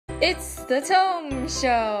It's the Tome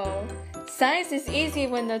Show! Science is easy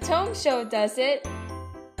when the Tome Show does it.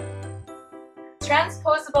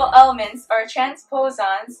 Transposable elements, or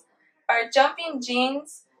transposons, are jumping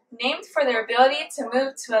genes named for their ability to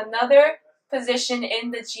move to another position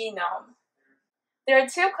in the genome. There are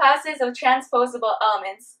two classes of transposable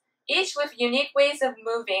elements, each with unique ways of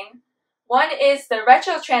moving. One is the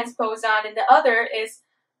retrotransposon and the other is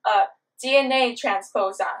a DNA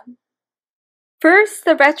transposon. First,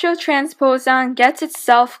 the retrotransposon gets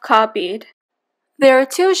itself copied. There are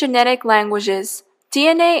two genetic languages,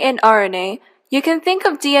 DNA and RNA. You can think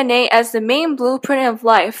of DNA as the main blueprint of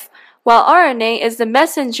life, while RNA is the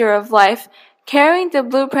messenger of life, carrying the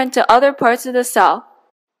blueprint to other parts of the cell.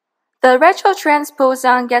 The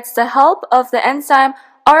retrotransposon gets the help of the enzyme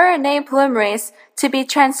RNA polymerase to be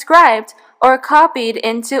transcribed or copied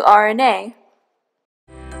into RNA.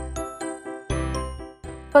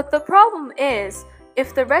 But the problem is,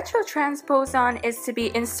 if the retrotransposon is to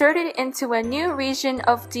be inserted into a new region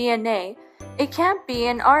of DNA, it can't be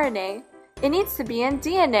in RNA. It needs to be in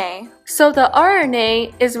DNA. So the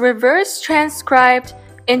RNA is reverse transcribed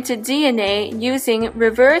into DNA using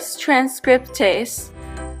reverse transcriptase.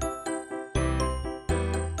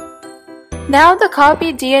 Now the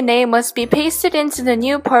copied DNA must be pasted into the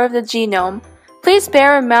new part of the genome. Please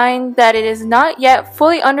bear in mind that it is not yet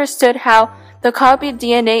fully understood how the copied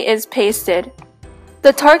DNA is pasted.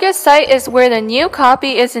 The target site is where the new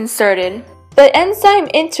copy is inserted. The enzyme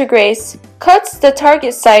integrase cuts the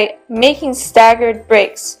target site, making staggered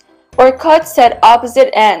breaks, or cuts at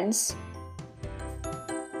opposite ends.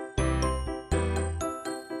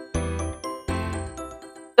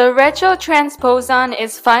 The retrotransposon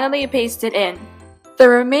is finally pasted in. The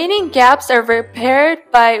remaining gaps are repaired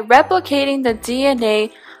by replicating the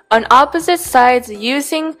DNA on opposite sides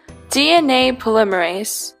using DNA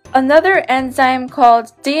polymerase. Another enzyme called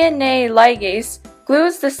DNA ligase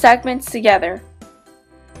glues the segments together.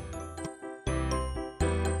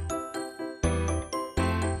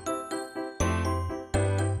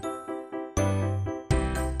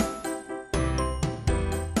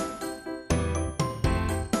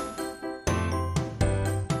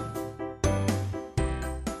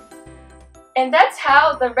 And that's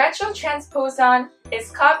how the retrotransposon is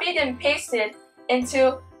copied and pasted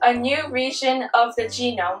into a new region of the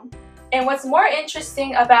genome. And what's more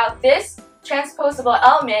interesting about this transposable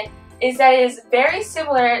element is that it is very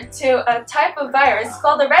similar to a type of virus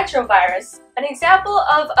called the retrovirus. An example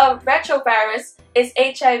of a retrovirus is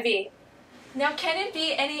HIV. Now, can it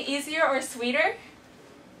be any easier or sweeter?